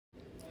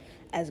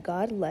As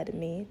God led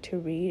me to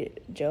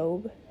read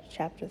Job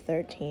chapter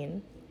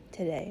 13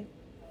 today,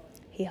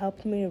 He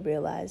helped me to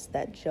realize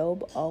that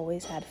Job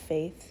always had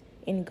faith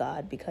in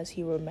God because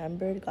he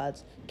remembered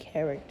God's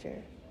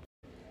character,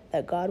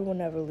 that God will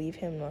never leave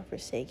him nor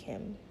forsake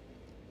him,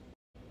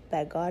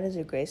 that God is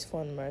a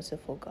graceful and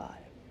merciful God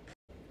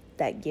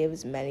that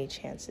gives many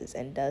chances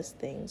and does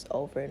things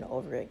over and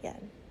over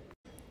again,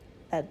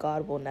 that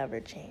God will never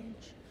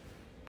change.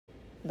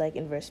 Like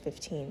in verse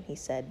 15, he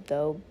said,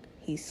 "Though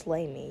he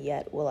slay me,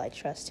 yet will I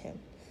trust him."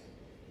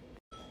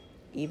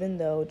 Even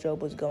though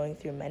Job was going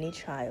through many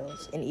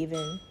trials and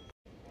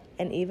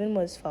even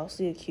was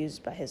falsely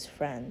accused by his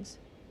friends,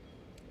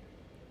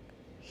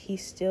 he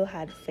still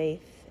had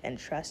faith and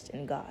trust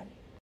in God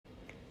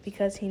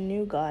because he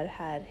knew God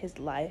had his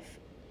life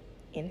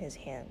in his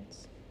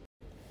hands.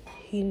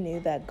 He knew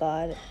that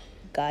God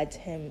guides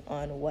him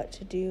on what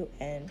to do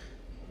and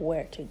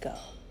where to go.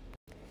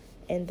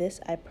 In this,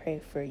 I pray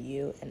for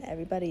you and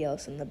everybody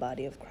else in the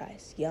body of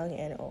Christ, young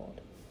and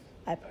old.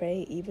 I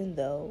pray even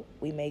though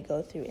we may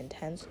go through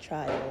intense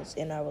trials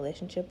in our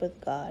relationship with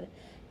God,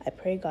 I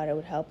pray God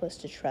would help us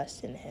to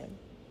trust in Him.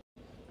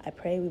 I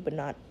pray we would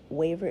not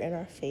waver in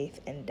our faith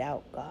and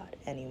doubt God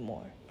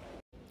anymore.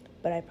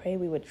 But I pray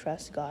we would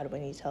trust God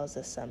when He tells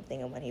us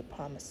something and when He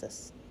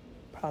promises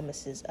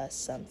us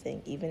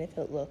something, even if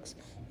it looks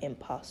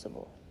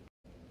impossible.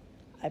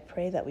 I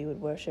pray that we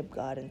would worship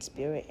God in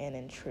spirit and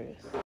in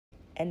truth,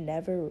 and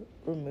never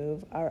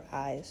remove our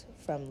eyes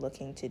from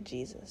looking to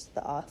Jesus,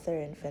 the author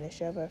and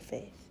finisher of our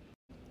faith.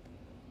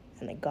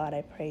 And God,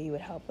 I pray you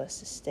would help us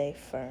to stay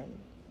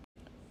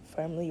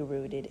firmly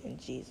rooted in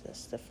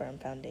Jesus, the firm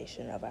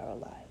foundation of our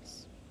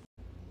lives.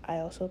 I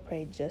also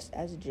pray, just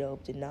as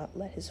Job did not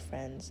let his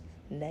friends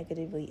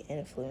negatively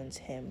influence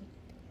him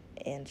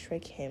and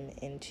trick him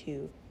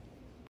into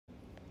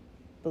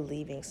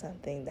believing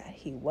something that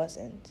he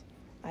wasn't,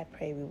 I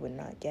pray we would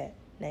not get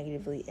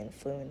negatively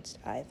influenced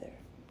either,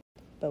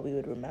 but we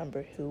would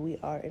remember who we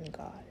are in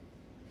God,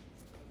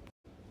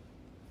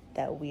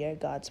 that we are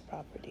God's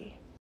property,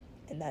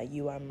 and that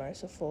you are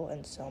merciful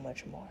and so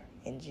much more.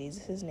 In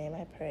Jesus' name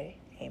I pray,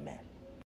 amen.